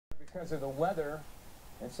because of the weather.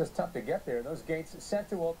 It's just tough to get there. Those gates set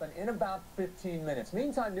to open in about 15 minutes.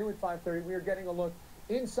 Meantime, new at 5:30, we are getting a look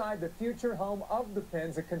inside the future home of the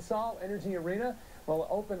Pens. The Consol Energy Arena will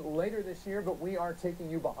open later this year, but we are taking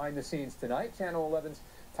you behind the scenes tonight. Channel 11's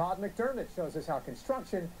Todd McDermott shows us how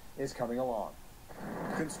construction is coming along.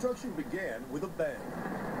 Construction began with a bang.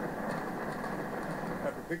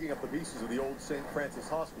 After picking up the pieces of the old St. Francis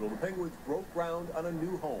Hospital, the Penguins broke ground on a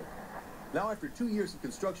new home. Now, after 2 years of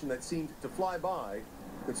construction that seemed to fly by,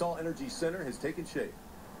 Consol Energy Center has taken shape.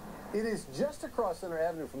 It is just across Center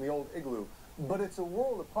Avenue from the old Igloo, but it's a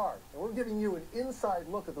world apart. And we're giving you an inside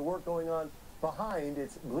look at the work going on behind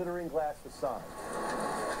its glittering glass facade.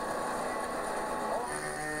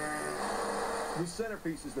 The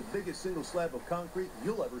centerpiece is the biggest single slab of concrete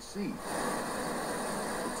you'll ever see.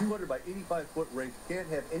 The 200 by 85-foot rink can't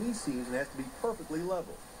have any seams and has to be perfectly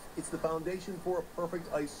level. It's the foundation for a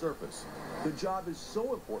perfect ice surface. The job is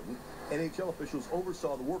so important, NHL officials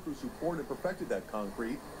oversaw the workers who poured and perfected that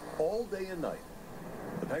concrete all day and night.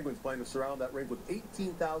 The Penguins plan to surround that rink with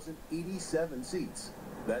 18,087 seats.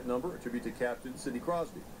 That number a tribute to Captain Sidney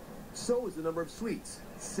Crosby. So is the number of suites,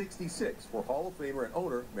 66 for Hall of Famer and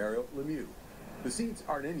owner Mario Lemieux. The seats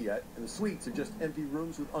aren't in yet, and the suites are just empty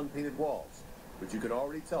rooms with unpainted walls. But you can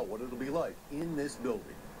already tell what it'll be like in this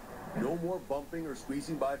building. No more bumping or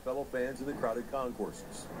squeezing by fellow fans in the crowded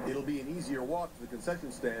concourses. It'll be an easier walk to the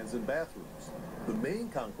concession stands and bathrooms. The main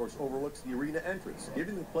concourse overlooks the arena entrance,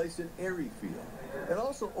 giving the place an airy feel. It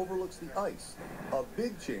also overlooks the ice, a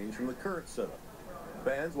big change from the current setup.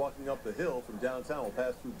 Fans walking up the hill from downtown will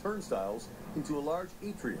pass through turnstiles into a large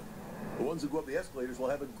atrium. The ones who go up the escalators will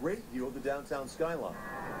have a great view of the downtown skyline,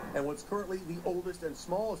 and what's currently the oldest and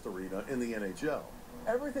smallest arena in the NHL.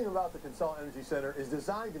 Everything about the Consol Energy Center is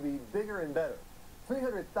designed to be bigger and better.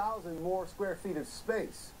 300,000 more square feet of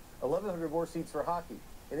space, 1,100 more seats for hockey,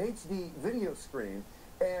 an HD video screen,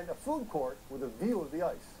 and a food court with a view of the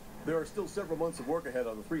ice. There are still several months of work ahead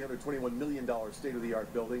on the $321 million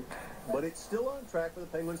state-of-the-art building, but it's still on track for the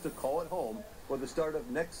Penguins to call it home for the start of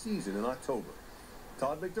next season in October.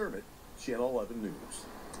 Todd McDermott, Channel 11 News.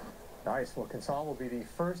 Nice. Well, Consol will be the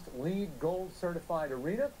first LEED Gold certified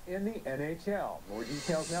arena in the NHL. More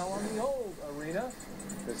details now on the old arena.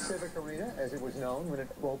 The Civic Arena, as it was known when it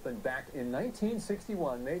opened back in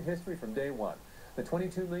 1961, made history from day one. The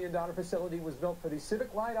 $22 million facility was built for the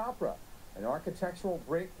Civic Light Opera, an architectural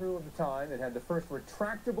breakthrough of the time. It had the first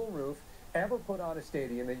retractable roof ever put on a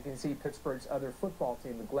stadium. And you can see Pittsburgh's other football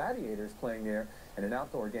team, the Gladiators, playing there in an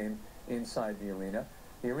outdoor game inside the arena.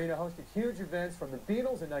 The arena hosted huge events from the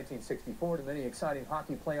Beatles in 1964 to many exciting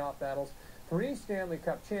hockey playoff battles, 3 Stanley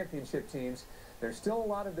Cup championship teams. There's still a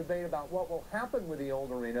lot of debate about what will happen with the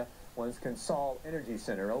old arena once Consol Energy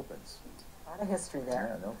Center opens. A lot of history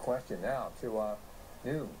there. Yeah, no question. Now to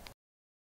noon.